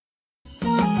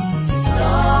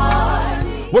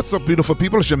What's up, beautiful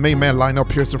people? It's your main man, Lionel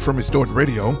Pearson from Restored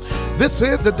Radio. This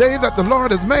is the day that the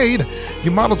Lord has made.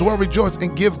 You might as well rejoice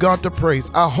and give God the praise.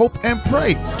 I hope and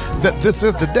pray that this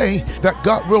is the day that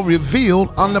God will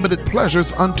reveal unlimited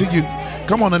pleasures unto you.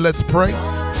 Come on and let's pray.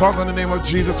 Father, in the name of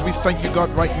Jesus, we thank you, God,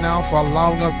 right now for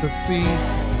allowing us to see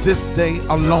this day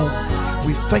alone.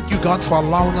 We thank you, God, for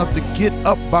allowing us to get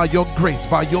up by your grace,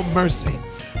 by your mercy.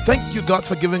 Thank you, God,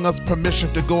 for giving us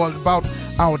permission to go about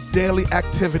our daily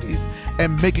activities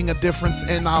and making a difference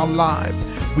in our lives.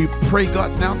 We pray, God,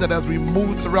 now that as we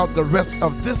move throughout the rest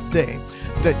of this day,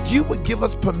 that you would give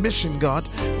us permission, God,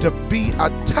 to be a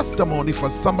testimony for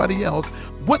somebody else.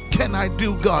 What can I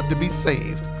do, God, to be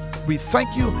saved? We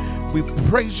thank you, we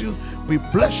praise you, we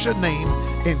bless your name.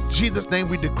 In Jesus' name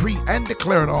we decree and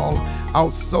declare it all.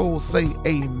 Our souls say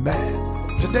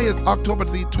amen. Today is October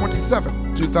the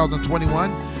 27th,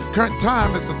 2021. Current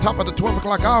time is the top of the 12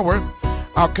 o'clock hour.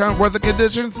 Our current weather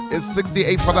conditions is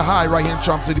 68 for the high right here in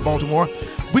Charm City, Baltimore.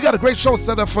 We got a great show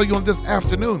set up for you on this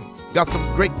afternoon. Got some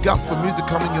great gospel music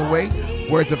coming your way,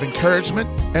 words of encouragement,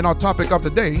 and our topic of the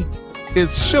day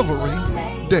is Chivalry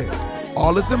Dead.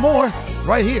 All this and more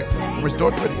right here on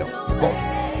Restored Radio, Baltimore.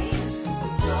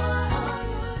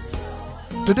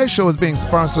 Today's show is being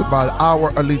sponsored by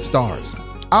Our Elite Stars.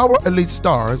 Our Elite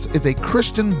Stars is a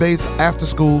Christian-based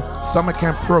after-school summer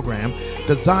camp program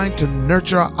designed to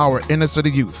nurture our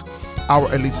inner-city youth. Our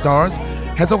Elite Stars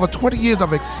has over 20 years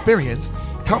of experience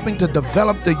helping to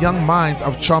develop the young minds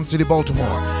of Charm City,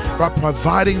 Baltimore, by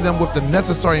providing them with the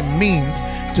necessary means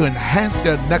to enhance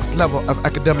their next level of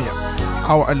academia.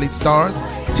 Our Elite Stars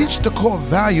teach the core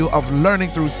value of learning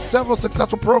through several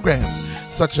successful programs,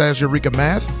 such as Eureka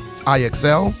Math,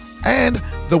 IXL, and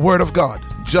the Word of God,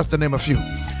 just to name a few.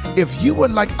 If you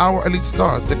would like Our Elite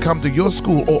Stars to come to your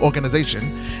school or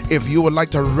organization, if you would like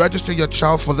to register your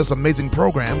child for this amazing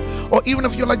program, or even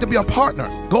if you'd like to be a partner,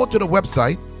 go to the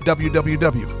website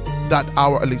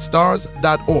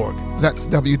www.ourelitestars.org. That's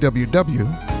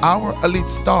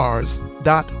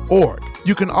www.ourelitestars.org.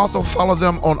 You can also follow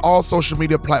them on all social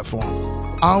media platforms.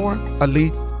 Our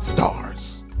Elite Stars.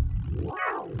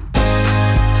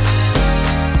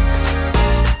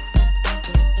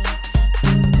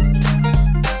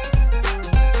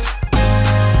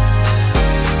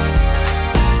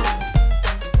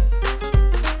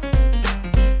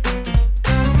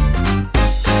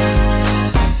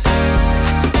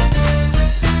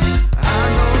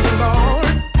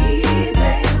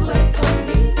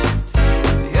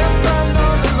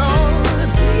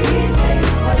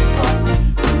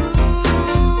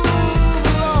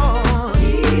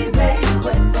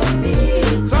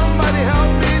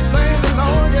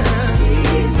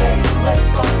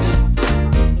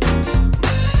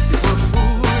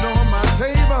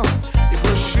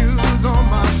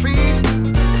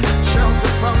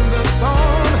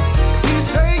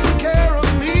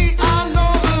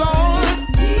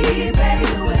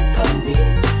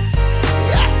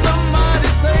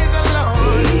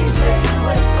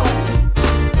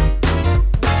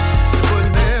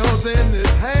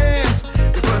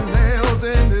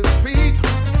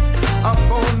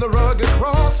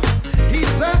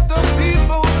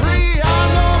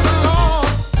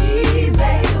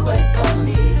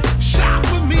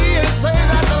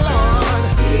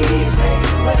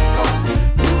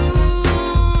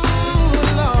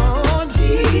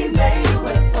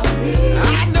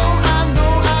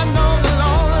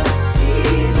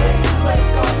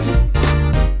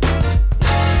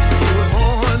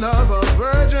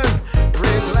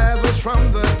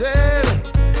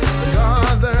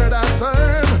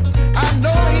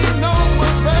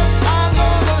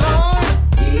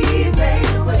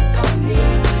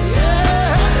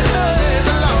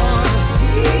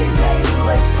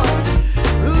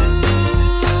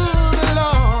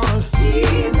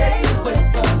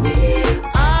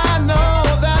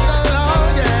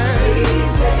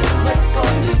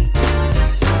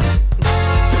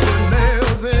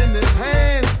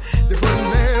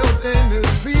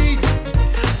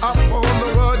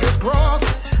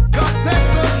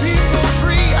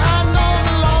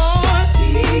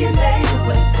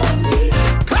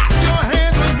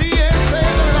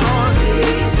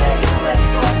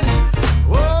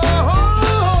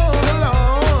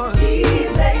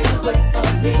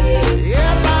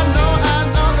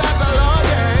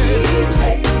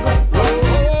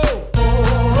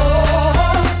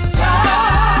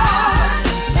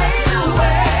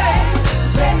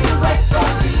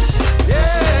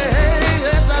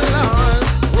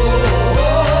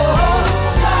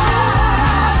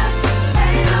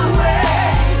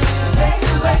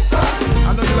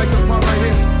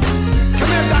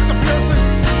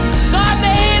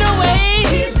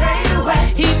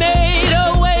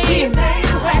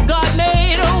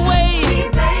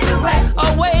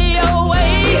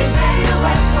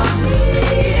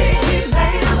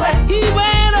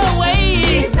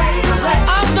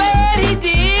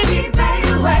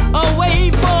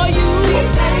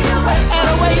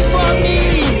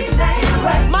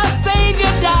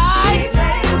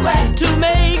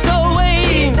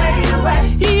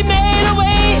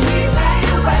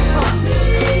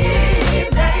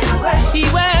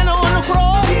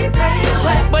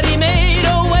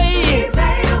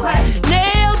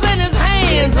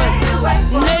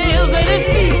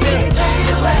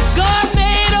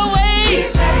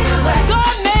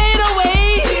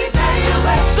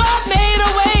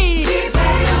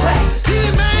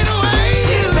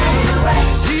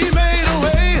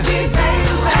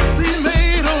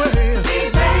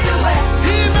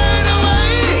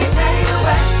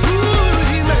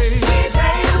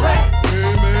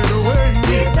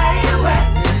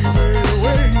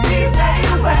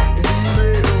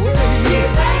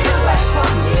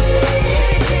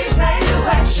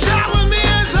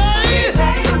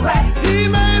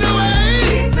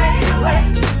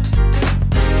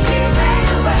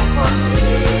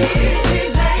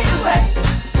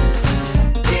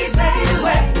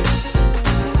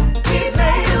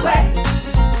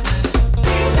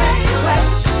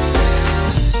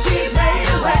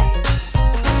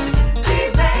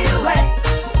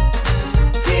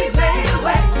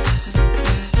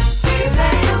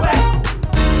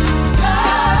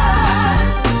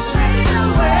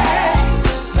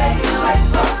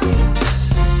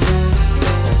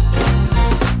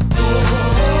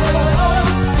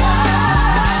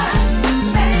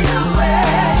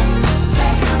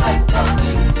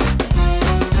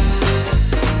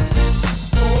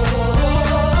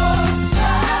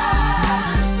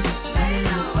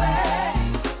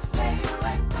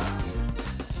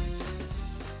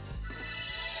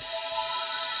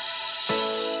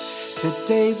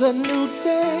 Today's a new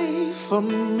day for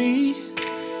me.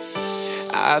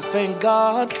 I thank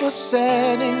God for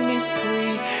setting me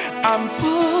free. I'm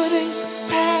putting the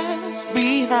past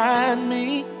behind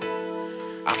me.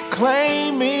 I'm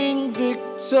claiming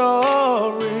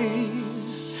victory.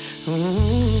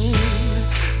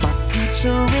 My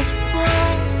future is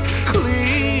bright,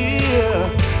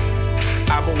 clear.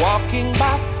 I'm walking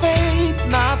by faith,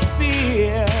 not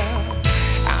fear.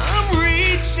 I'm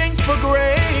reaching for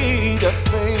greater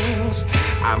things.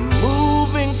 I'm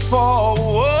moving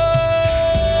forward.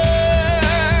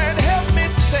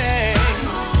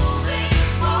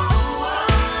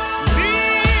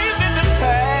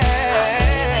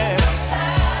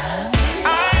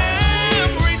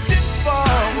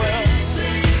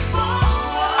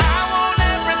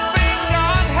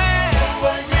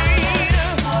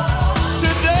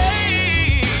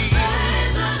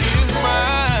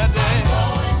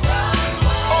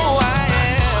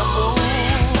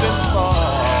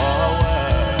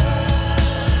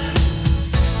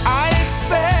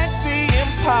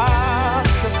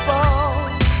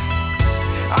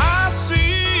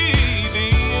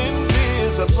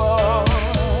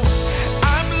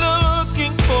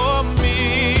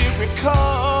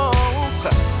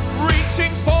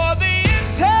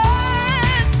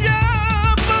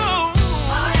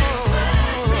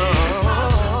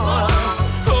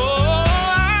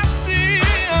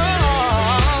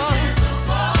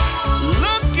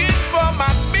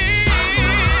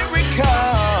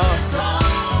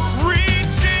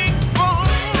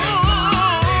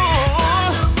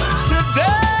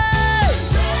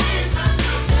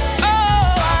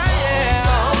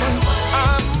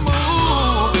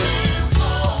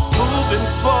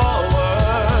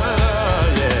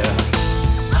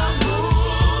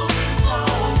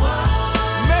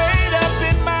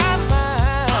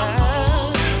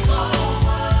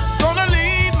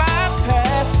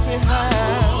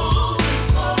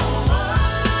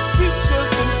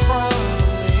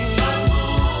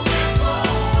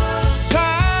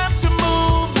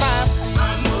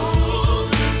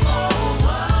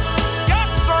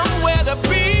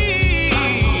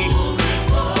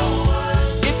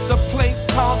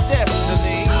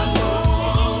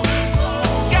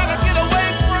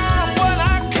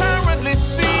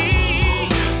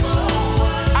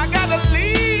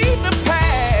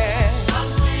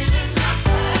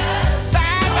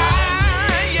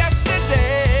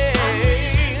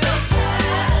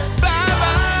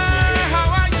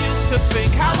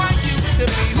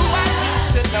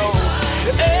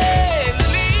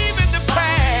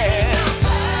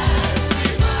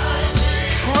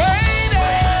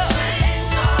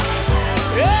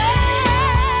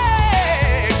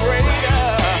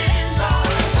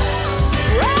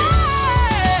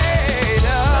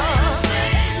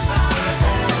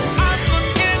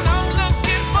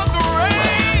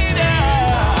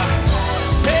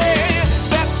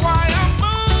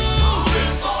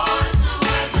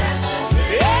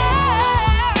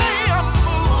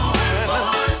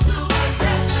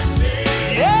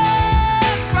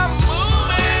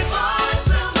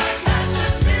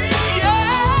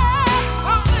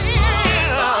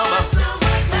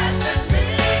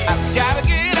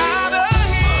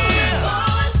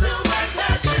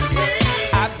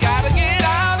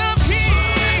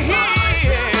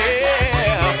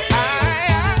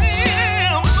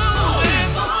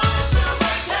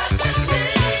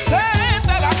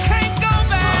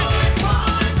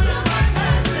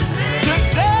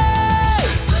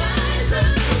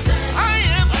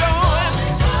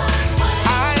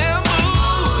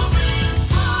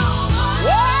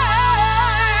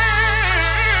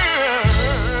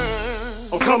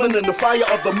 coming in the fire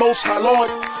of the Most High Lord.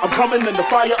 I'm coming in the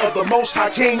fire of the Most High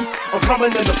King. I'm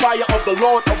coming in the fire of the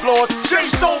Lord of Lords. J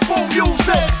Soulful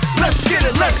Music. Let's get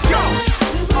it, let's go.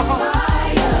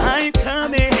 I'm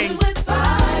coming.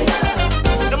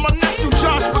 And my nephew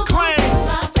Josh McClain.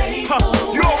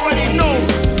 You already know.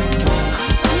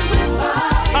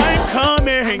 I'm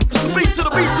coming. It's the beat to the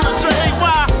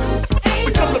J-A-Y.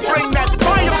 We come to bring that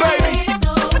fire, baby.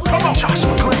 Come on, Josh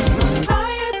McClain.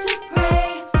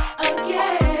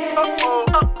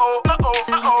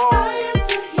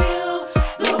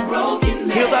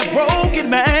 Broken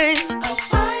man. A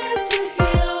fire to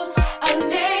heal a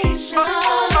nation.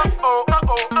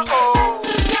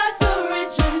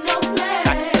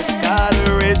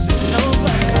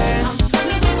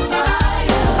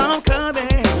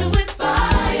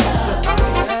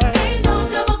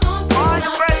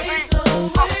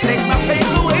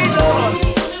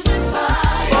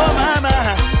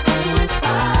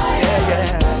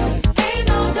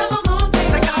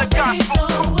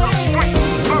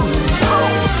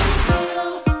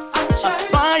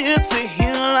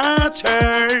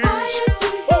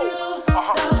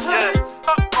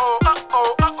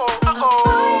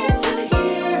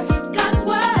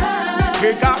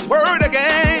 Hear God's word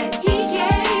again. He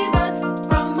gave us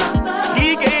from above.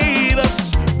 He gave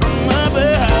us from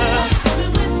above.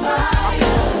 Coming with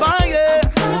fire. Fire.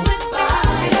 Coming with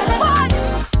fire.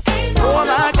 Ain't no Oh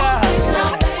my God.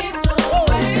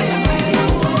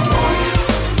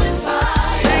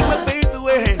 take my faith away. Take my faith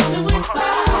away. With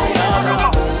fire.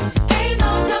 Ain't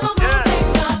no devil gonna take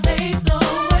my faith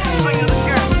away.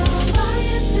 Fire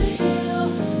to heal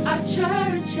our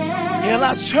churches. Heal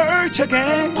our church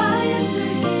again. Fire to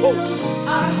heal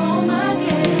our home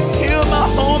again. Heal my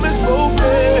home is broken.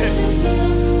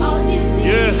 All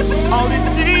disease. All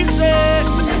diseases.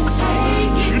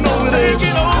 You know what it is.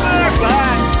 Take it over.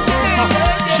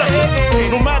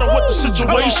 No matter what the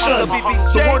situation,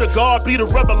 the word of God be the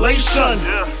revelation.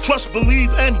 Trust,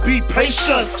 believe, and be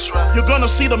patient. You're gonna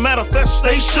see the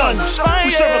manifestation.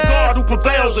 We serve a God who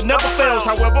prevails and never fails.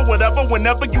 However, whatever,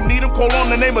 whenever you need him, call on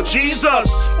the name of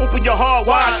Jesus. Open your heart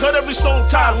wide, cut every soul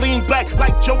tie, lean back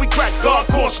like Joey Crack, God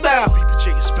core style.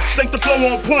 Sync the flow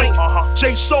on point.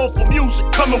 J Soulful music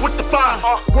coming with the fire.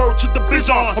 Word to the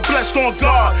bizarre, I'm blessed on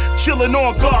God, chilling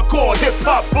on God core, hip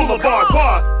hop boulevard.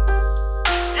 What?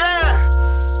 Yeah,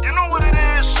 you know what it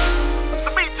is. It's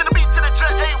the beat to the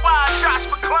J.A.Y. Josh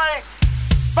McClain.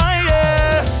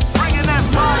 Fire. Bringing that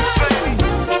fire, baby.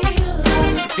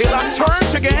 Heal our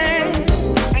church again.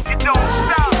 And you don't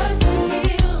stop.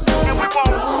 And we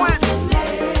won't quit.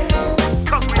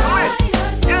 Cause we lit.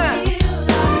 Yeah.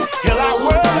 Heal our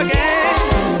world again.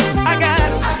 I got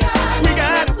it. We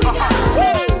got it.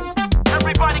 Woo.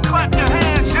 Everybody clap your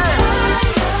hands,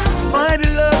 yeah. Mighty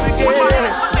love Put your again.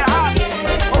 hands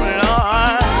when you're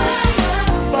hot.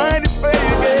 Mighty faith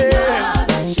again.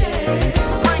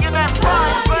 Bringing that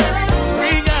fire, baby. We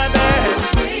got that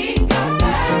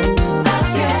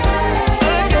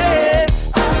again.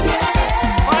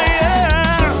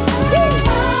 Fire. Woo.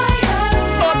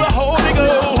 Of the Holy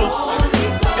Ghost.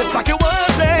 Just like it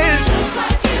was then.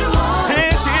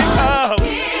 Pentecost.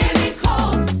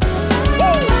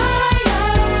 Woo.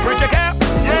 Bridge a gap.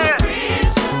 Yeah.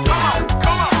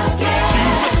 Come on.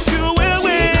 Jesus, you will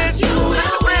win.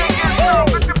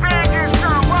 Let the band get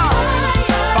show.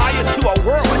 Fire to a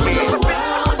world again.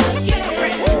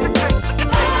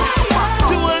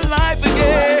 To a life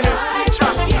again.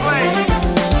 Josh McClain.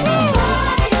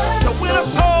 To win a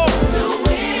soul.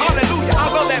 Hallelujah.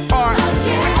 I'll go that far.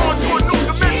 We're going to a new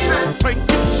dimension. Thank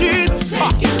you, Jesus.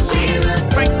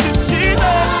 Thank you,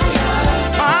 Jesus.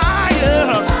 Fire.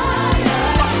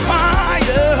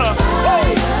 Fire. Woo.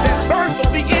 That burns on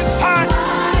the inside.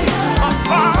 A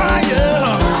fire.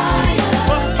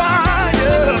 A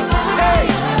fire. Hey.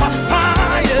 A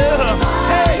fire.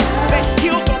 Hey. That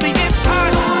heals on the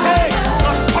inside. Hey.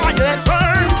 A fire that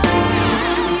burns.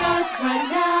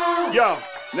 Yo,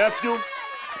 nephew,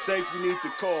 think you need to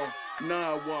call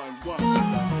 911.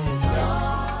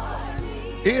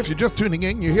 If you're just tuning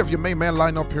in, you hear your main man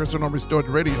Lionel Pearson on Restored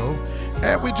Radio,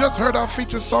 and we just heard our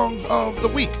featured songs of the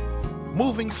week.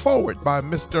 Moving Forward by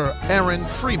Mr. Aaron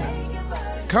Freeman,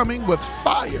 Coming with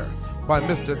Fire by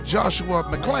Mr. Joshua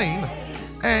McClain,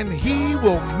 and He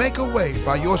Will Make a Way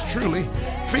by yours truly,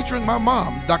 featuring my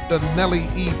mom, Dr. Nellie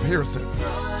E. Pearson.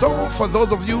 So for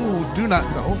those of you who do not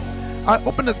know, I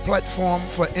open this platform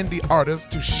for indie artists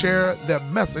to share their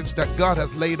message that God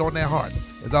has laid on their heart.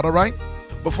 Is that all right?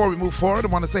 Before we move forward, I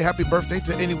want to say happy birthday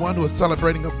to anyone who is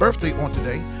celebrating a birthday on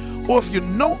today. Or if you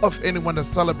know of anyone that's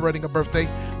celebrating a birthday,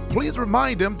 please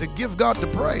remind them to give God the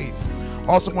praise.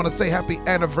 Also want to say happy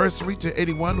anniversary to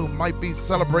anyone who might be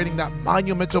celebrating that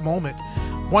monumental moment.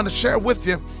 Want to share with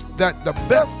you that the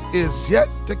best is yet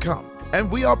to come. And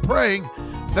we are praying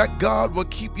that God will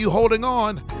keep you holding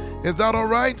on. Is that all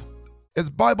right?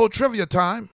 It's Bible trivia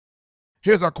time.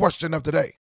 Here's our question of the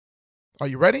day. Are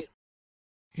you ready?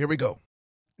 Here we go.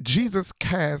 Jesus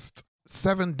cast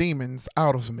 7 demons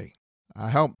out of me. I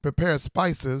helped prepare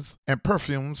spices and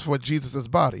perfumes for Jesus'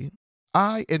 body.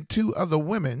 I and 2 other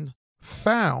women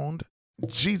found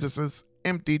Jesus'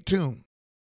 empty tomb.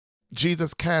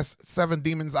 Jesus cast 7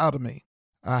 demons out of me.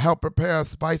 I helped prepare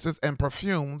spices and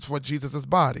perfumes for Jesus'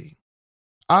 body.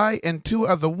 I and 2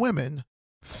 other women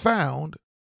found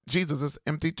Jesus'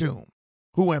 empty tomb.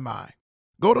 Who am I?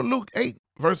 Go to Luke 8,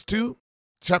 verse 2,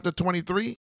 chapter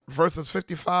 23, verses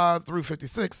 55 through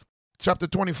 56, chapter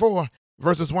 24,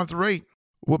 verses 1 through 8.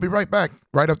 We'll be right back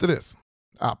right after this.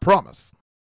 I promise.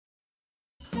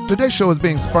 Today's show is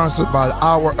being sponsored by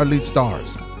Our Elite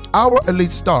Stars. Our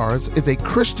Elite Stars is a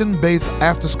Christian-based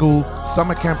after-school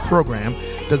summer camp program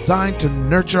designed to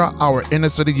nurture our inner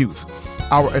city youth.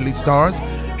 Our Elite Stars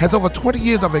has over 20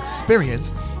 years of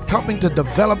experience helping to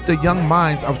develop the young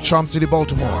minds of Charm City,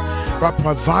 Baltimore by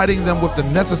providing them with the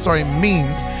necessary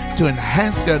means to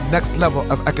enhance their next level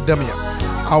of academia.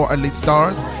 Our Elite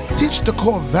Stars teach the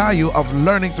core value of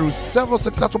learning through several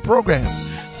successful programs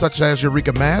such as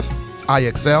Eureka Math,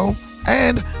 IXL,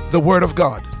 and the Word of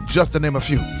God, just to name a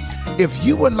few. If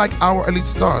you would like our Elite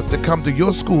Stars to come to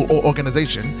your school or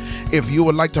organization, if you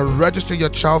would like to register your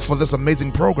child for this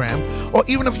amazing program, or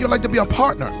even if you'd like to be a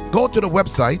partner, go to the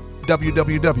website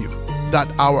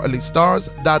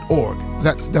www.ourelitestars.org.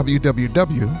 That's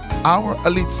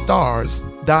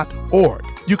www.ourelitestars.org.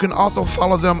 You can also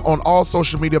follow them on all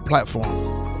social media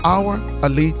platforms. Our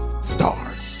Elite Stars.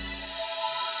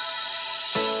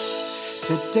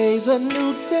 Today's a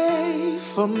new day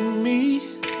for me.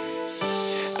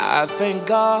 I thank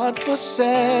God for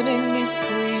setting me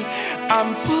free.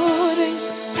 I'm putting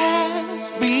the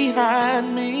past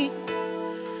behind me.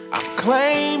 I'm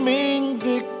claiming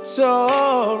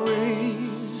victory.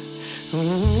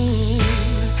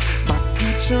 My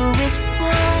future is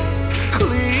bright,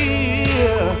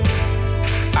 clear.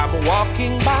 I'm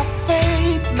walking by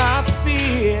faith, not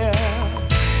fear.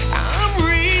 I'm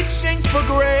reaching for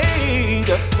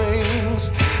greater things.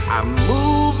 I'm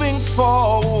moving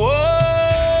forward.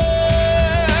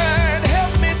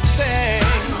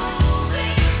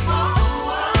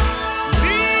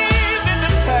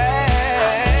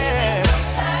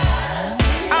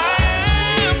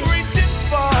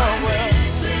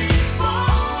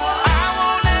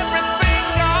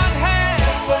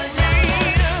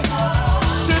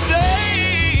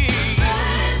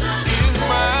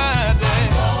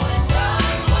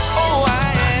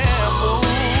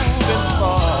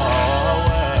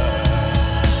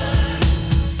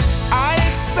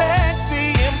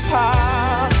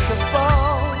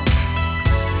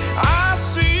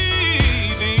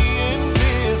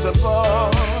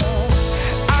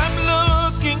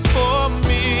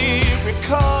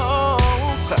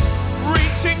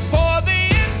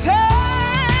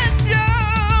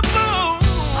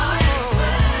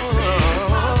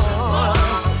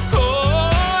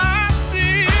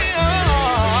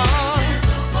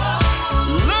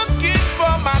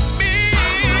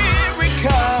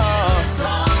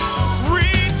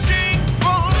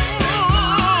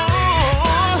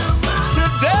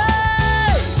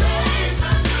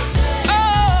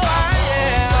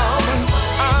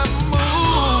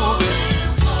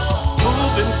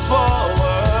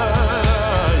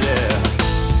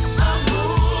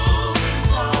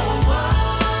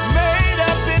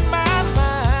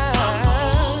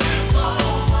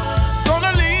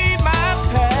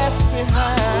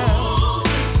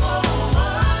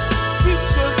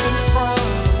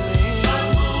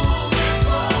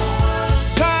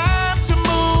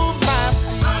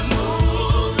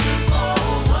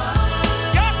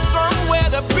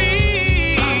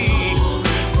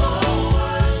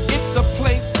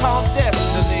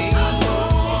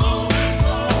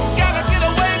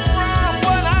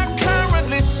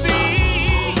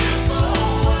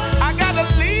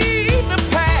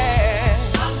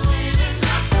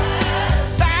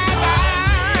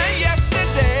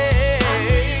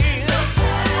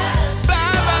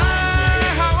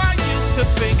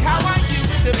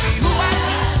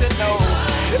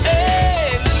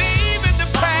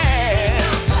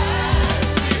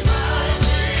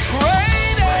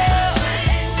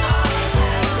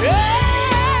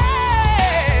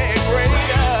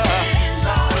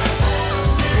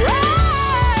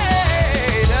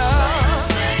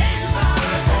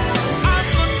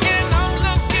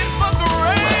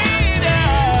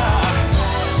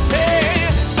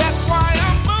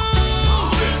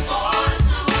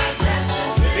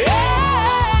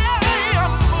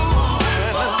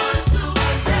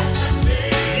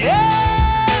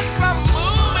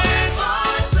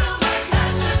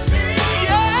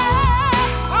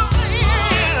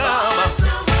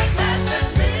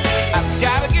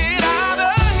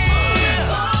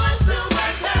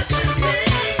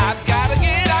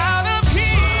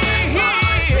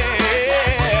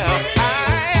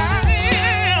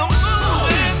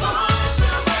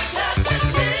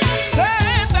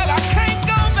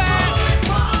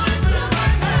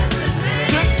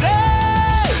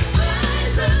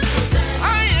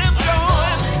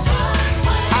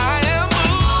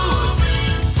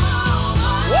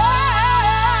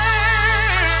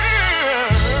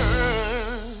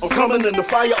 coming in the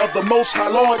fire of the Most High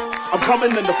Lord. I'm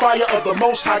coming in the fire of the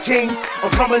Most High King.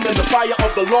 I'm coming in the fire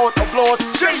of the Lord of Lords.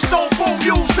 J Soulful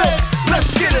Music.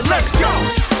 Let's get it, let's go.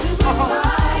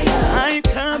 I'm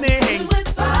coming.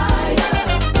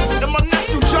 And my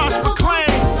nephew Josh McClain.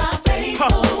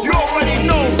 You already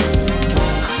know.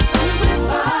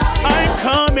 I'm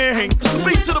coming. It's the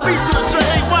beat to the beat.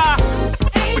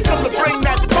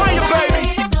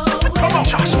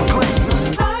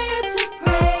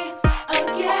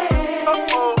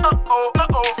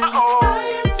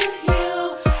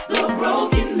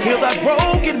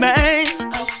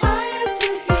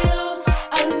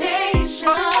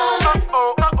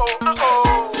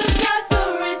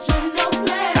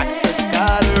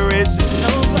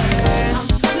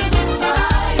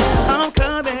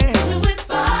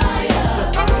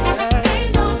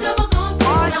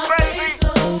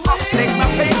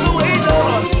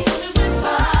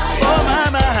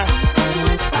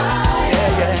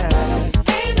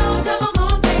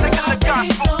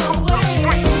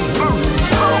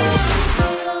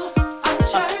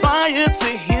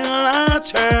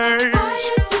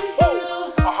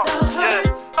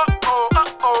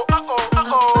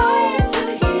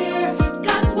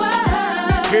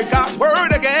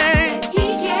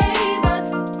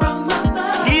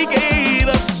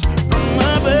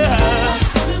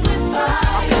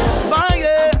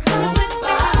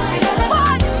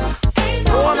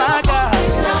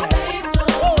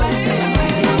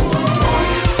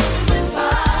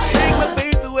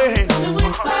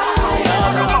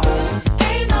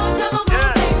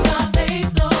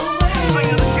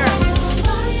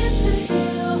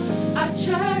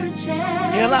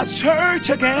 Heal our church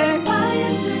again. Our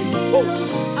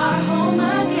home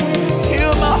again.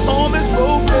 Heal my home is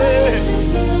broken.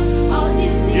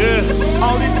 Yeah.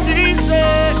 All diseases.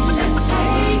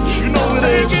 You know what it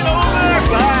is. Take it over.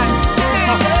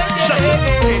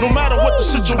 No matter what the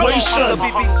situation,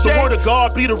 the word of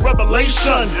God be the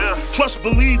revelation. Trust,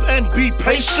 believe, and be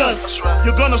patient.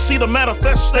 You're gonna see the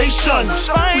manifestation.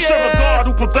 We serve a God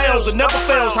who prevails and never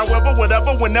fails. However,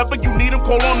 whatever, whenever you need him,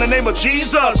 call on the name of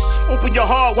Jesus. Open your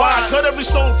heart wide, cut every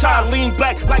soul tie, lean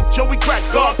back like Joey Crack,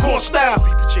 God core style.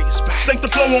 Sync the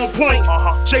flow on point.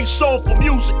 J Soul for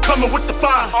music, coming with the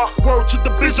fire. Word to the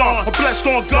bizarre, I'm blessed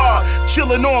on God,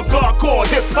 chilling on God core,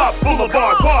 hip hop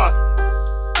boulevard. What?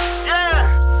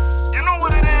 Yeah, you know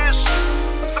what it is.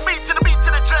 It's the beat to the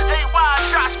J.A.Y.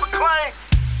 Josh McClain.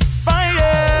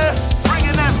 Fire.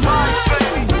 Bringing that fire,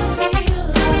 baby.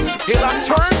 Heal our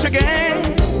church again.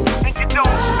 And you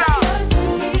don't stop.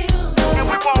 And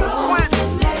we won't quit.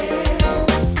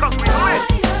 Cause we lit.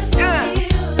 Yeah.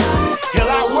 Heal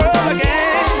our world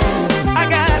again. I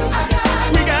got it.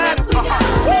 We got it.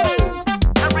 Woo.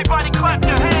 Everybody clap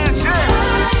your hands, yeah.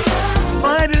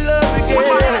 Find the love Put your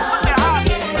again. hands with your heart.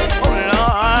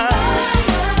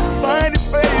 Find the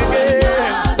faith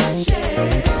again.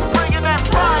 Bringing that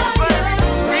fire, baby.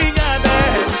 We got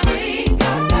that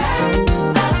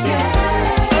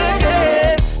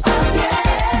again.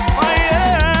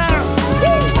 Fire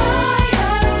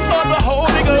of the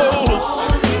Holy Ghost.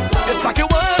 Just like it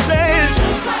was then.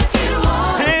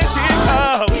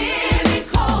 Pentecost.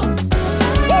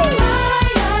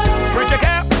 Bridge a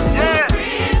gap. Yeah.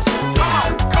 Come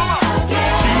on.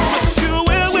 Jesus, you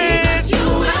will win.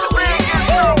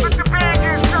 With the big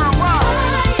issue, wow.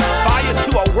 Fire to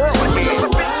a world again.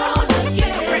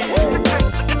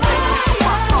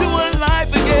 To a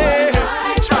life again.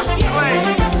 Josh McClain.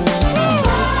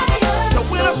 To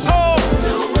win a soul.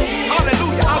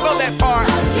 Hallelujah. I'll go that far.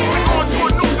 We're going to a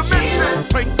new dimension.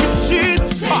 Thank you,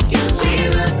 Jesus. Thank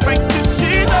you,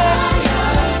 Jesus.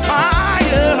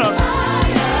 Fire.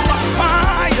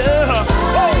 Fire.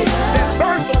 That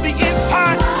burns on the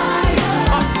inside.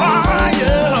 A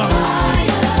fire.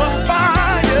 A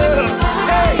fire.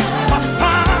 Hey. A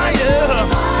fire.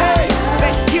 Hey.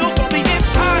 That heals on the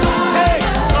inside. Hey.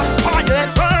 A fire that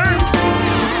burns.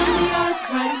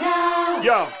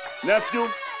 Yo, nephew, I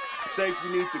think you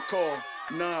need to call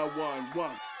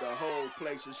 911. The whole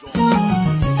place is on.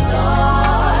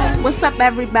 What's up,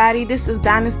 everybody? This is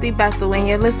Dynasty Bethel, and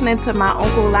you're listening to my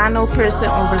Uncle Lionel Pearson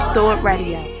on Restored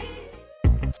Radio.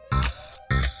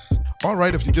 All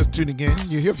right, if you're just tuning in,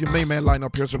 you're here with your main man, Lionel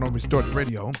Pearson on Restored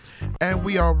Radio. And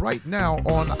we are right now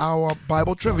on our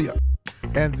Bible trivia.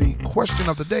 And the question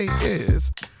of the day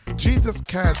is, Jesus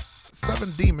cast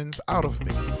 7 demons out of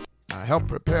me. Help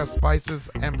prepare spices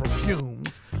and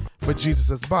perfumes for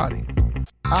Jesus' body.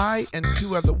 I and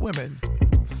 2 other women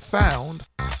found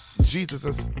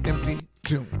Jesus' empty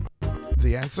tomb.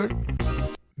 The answer?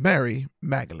 Mary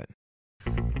Magdalene.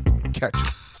 Catch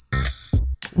it.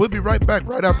 We'll be right back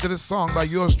right after this song by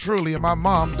yours truly and my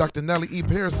mom, Dr. Nellie E.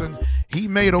 Pearson. He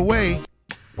made a way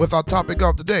with our topic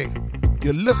of the day.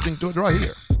 You're listening to it right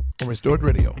here on Restored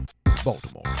Radio,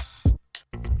 Baltimore.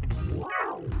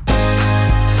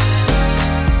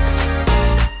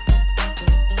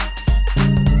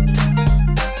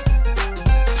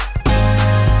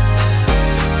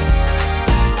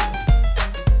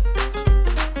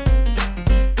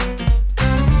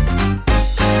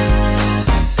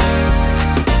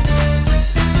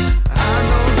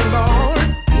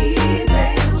 He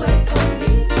made a way for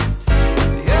me.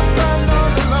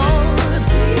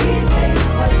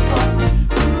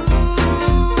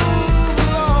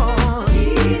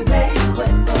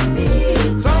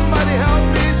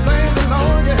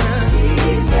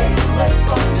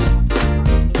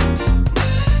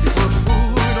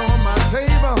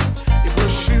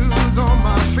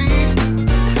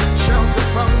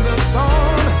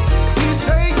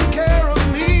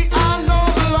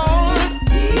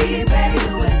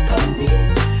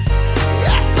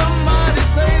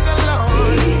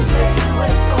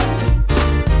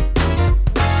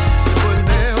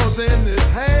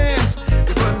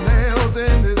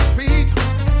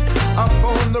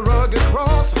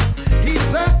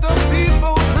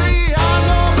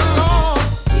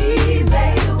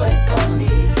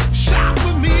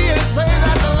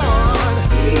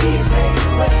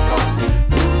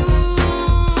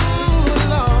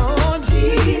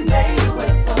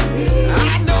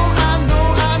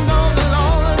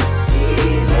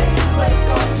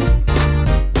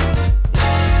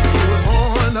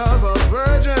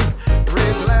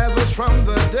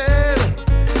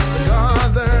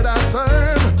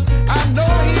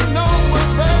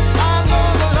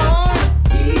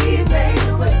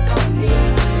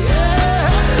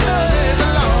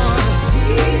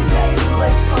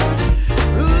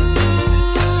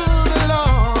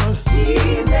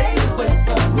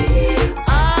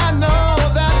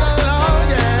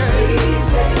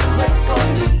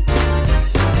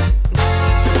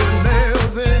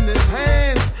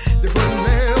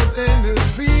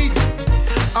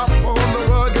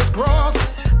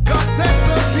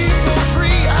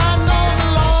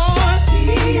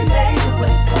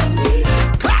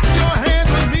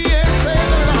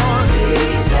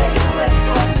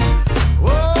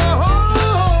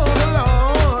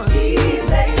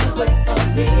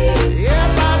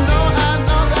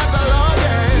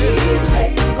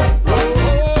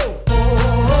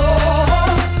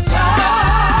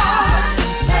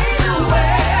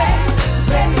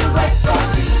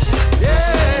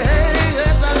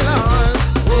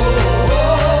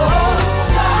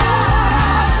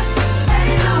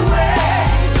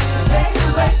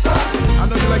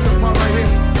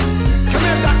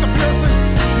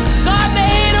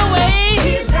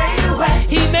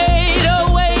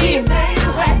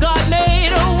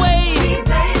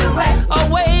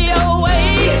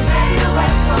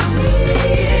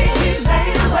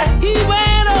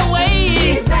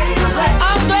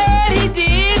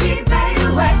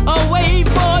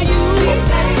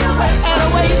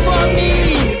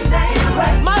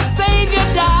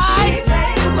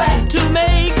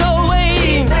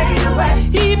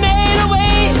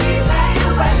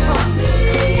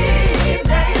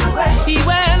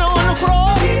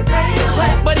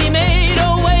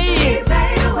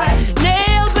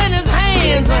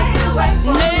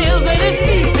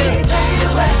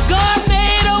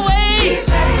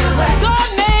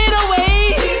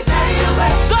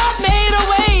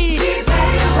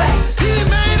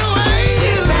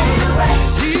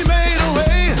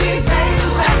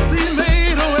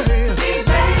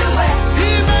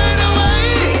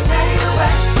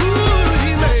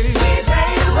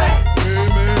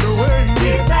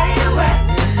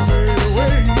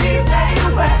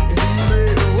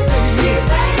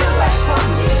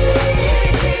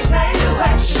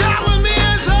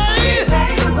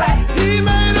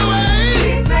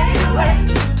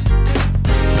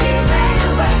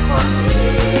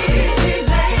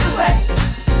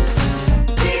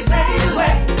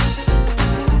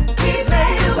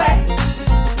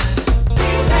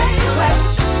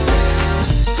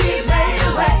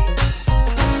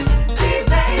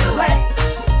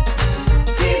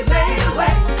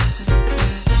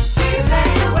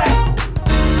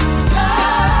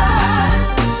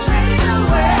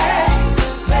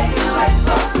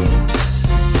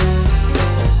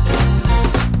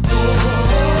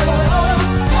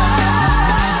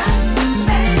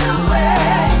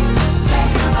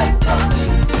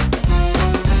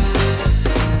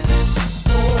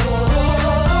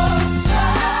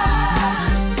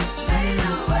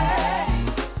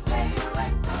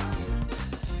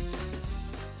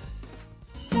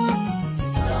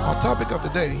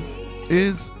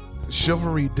 Is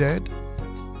chivalry dead?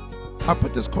 I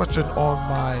put this question on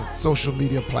my social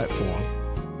media platform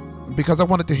because I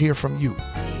wanted to hear from you.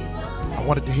 I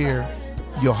wanted to hear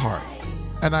your heart.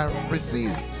 And I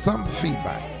received some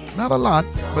feedback. Not a lot,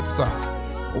 but some.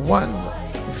 One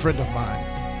friend of mine,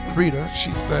 Rita,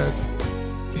 she said,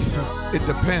 it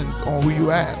depends on who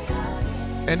you ask.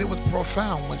 And it was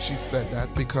profound when she said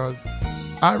that, because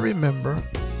I remember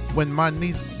when my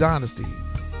niece Dynasty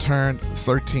turned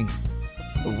 13.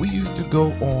 We used to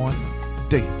go on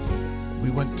dates. We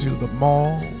went to the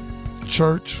mall,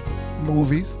 church,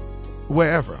 movies,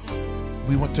 wherever.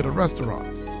 We went to the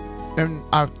restaurants. And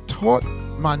I've taught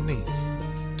my niece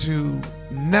to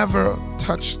never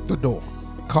touch the door.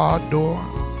 Car door,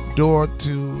 door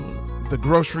to the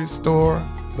grocery store,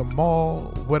 the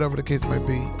mall, whatever the case may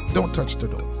be. Don't touch the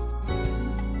door.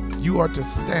 You are to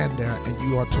stand there and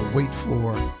you are to wait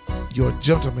for your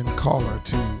gentleman caller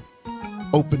to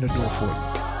open the door for you.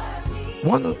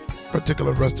 One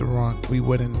particular restaurant we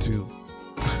went into,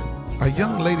 a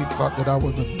young lady thought that I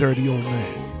was a dirty old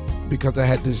man because I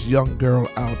had this young girl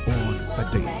out on a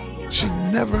date. She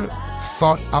never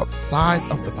thought outside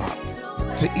of the box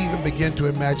to even begin to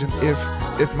imagine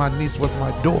if my niece was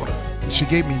my daughter. She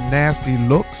gave me nasty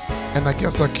looks, and I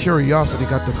guess her curiosity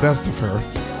got the best of her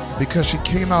because she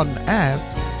came out and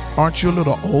asked, "Aren't you a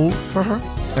little old for her?"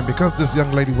 And because this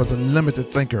young lady was a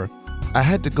limited thinker, I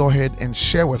had to go ahead and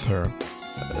share with her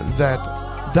that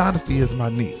Dynasty is my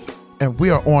niece, and we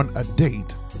are on a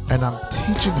date, and I'm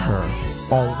teaching her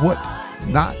on what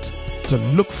not to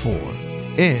look for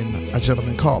in a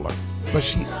gentleman caller. But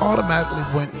she automatically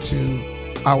went to,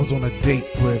 I was on a date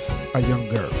with a young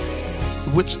girl,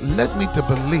 which led me to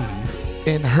believe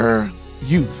in her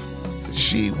youth,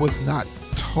 she was not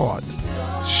taught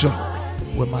chivalry.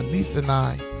 When my niece and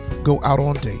I go out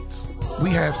on dates,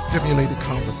 we have stimulated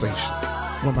conversation.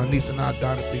 When my niece and I,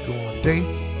 Dynasty, go on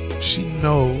dates, she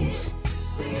knows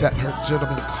that her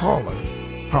gentleman caller,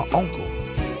 her uncle,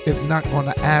 is not going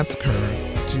to ask her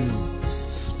to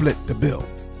split the bill.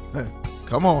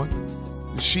 Come on.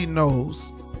 She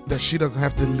knows that she doesn't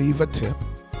have to leave a tip,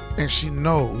 and she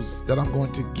knows that I'm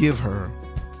going to give her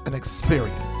an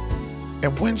experience.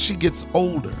 And when she gets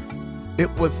older, it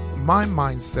was my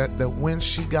mindset that when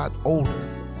she got older,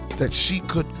 that she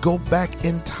could go back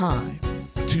in time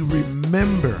to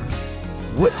remember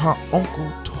what her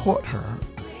uncle taught her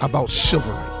about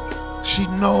chivalry. She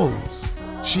knows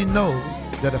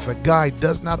that if a guy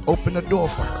does not open the door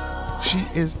for her, she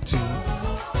is to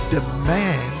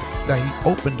demand that he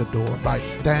open the door by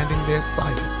standing there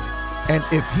silently. And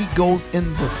if he goes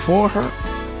in before her,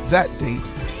 that date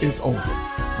is over.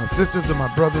 My sisters and my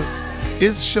brothers,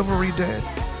 is chivalry dead?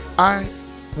 I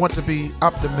want to be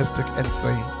optimistic and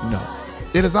say no.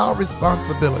 It is our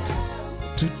responsibility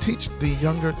to teach the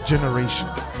younger generation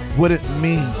what it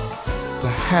means to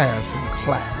have some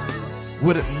class,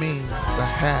 what it means to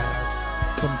have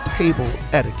some table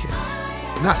etiquette,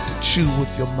 not to chew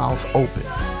with your mouth open,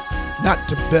 not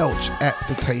to belch at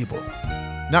the table,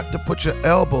 not to put your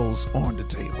elbows on the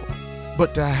table,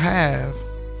 but to have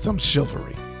some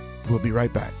chivalry. We'll be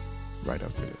right back, right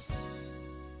after this.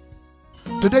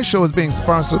 Today's show is being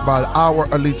sponsored by Our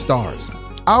Elite Stars.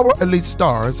 Our Elite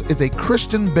Stars is a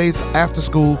Christian-based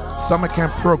after-school summer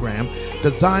camp program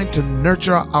designed to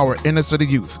nurture our inner-city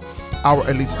youth. Our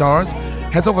Elite Stars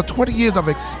has over 20 years of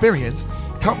experience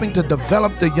helping to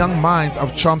develop the young minds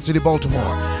of Charm City,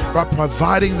 Baltimore, by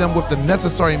providing them with the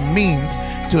necessary means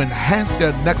to enhance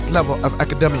their next level of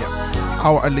academia.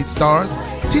 Our Elite Stars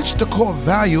teach the core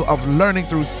value of learning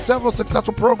through several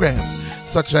successful programs,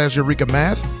 such as Eureka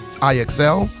Math,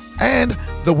 IXL, and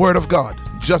the Word of God,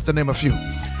 just to name a few.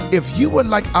 If you would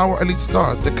like Our Elite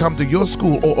Stars to come to your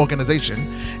school or organization,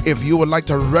 if you would like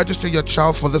to register your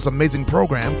child for this amazing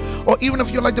program, or even if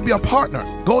you'd like to be a partner,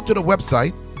 go to the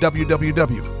website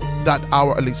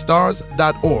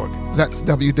www.ourelitestars.org. That's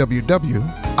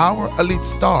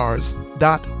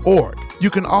www.ourelitestars.org. You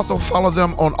can also follow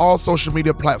them on all social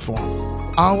media platforms.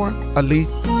 Our Elite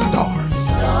Stars.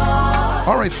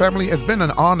 All right, family, it's been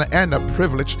an honor and a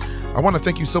privilege. I want to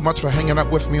thank you so much for hanging out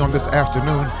with me on this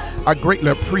afternoon. I greatly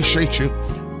appreciate you.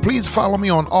 Please follow me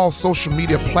on all social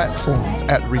media platforms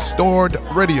at Restored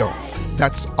Radio.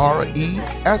 That's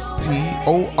RESTORD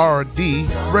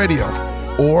Radio,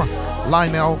 or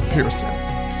Lionel Pearson.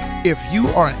 If you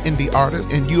are an indie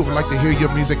artist and you would like to hear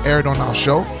your music aired on our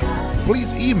show,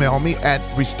 please email me at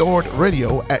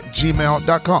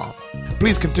restoredradio@gmail.com.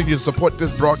 Please continue to support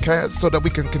this broadcast so that we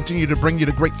can continue to bring you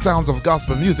the great sounds of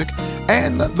gospel music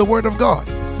and the Word of God.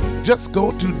 Just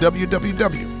go to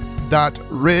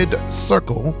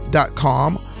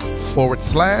www.redcircle.com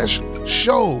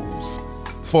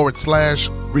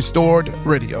shows/Restored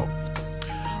Radio.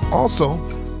 Also,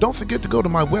 don't forget to go to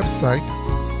my website,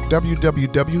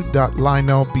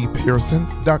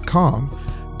 www.lionelbpearson.com.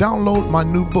 Download my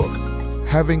new book,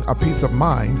 Having a Peace of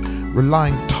Mind,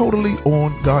 Relying Totally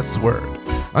on God's Word.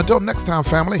 Until next time,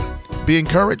 family, be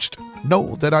encouraged.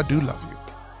 Know that I do love you.